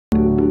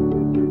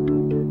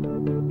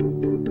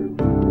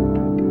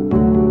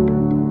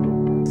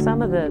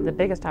Some of the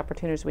biggest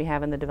opportunities we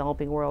have in the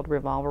developing world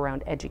revolve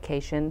around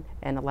education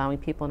and allowing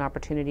people an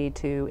opportunity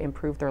to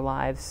improve their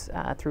lives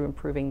through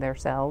improving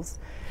themselves.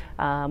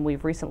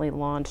 We've recently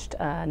launched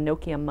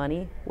Nokia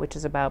Money, which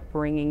is about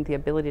bringing the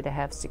ability to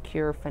have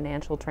secure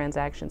financial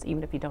transactions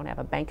even if you don't have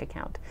a bank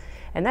account.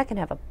 And that can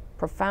have a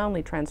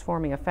profoundly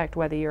transforming effect,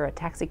 whether you're a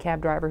taxi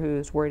cab driver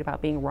who's worried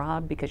about being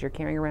robbed because you're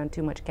carrying around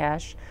too much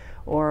cash,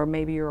 or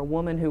maybe you're a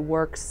woman who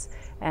works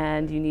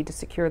and you need to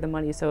secure the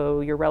money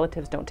so your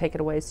relatives don't take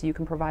it away so you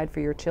can provide for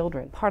your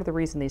children. Part of the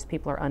reason these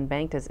people are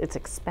unbanked is it's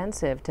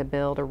expensive to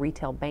build a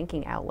retail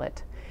banking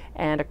outlet,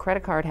 and a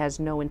credit card has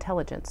no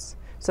intelligence.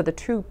 So the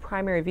two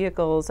primary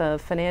vehicles of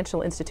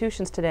financial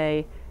institutions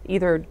today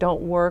either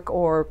don't work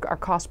or are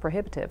cost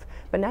prohibitive.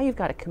 But now you've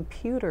got a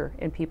computer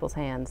in people's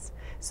hands.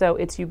 So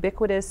it's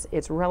ubiquitous,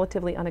 it's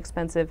relatively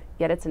inexpensive,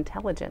 yet it's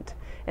intelligent.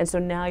 And so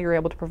now you're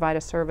able to provide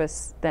a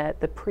service that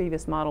the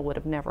previous model would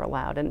have never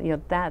allowed.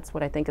 And that's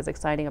what I think is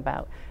exciting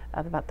about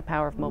the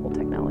power of mobile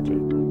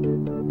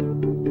technology.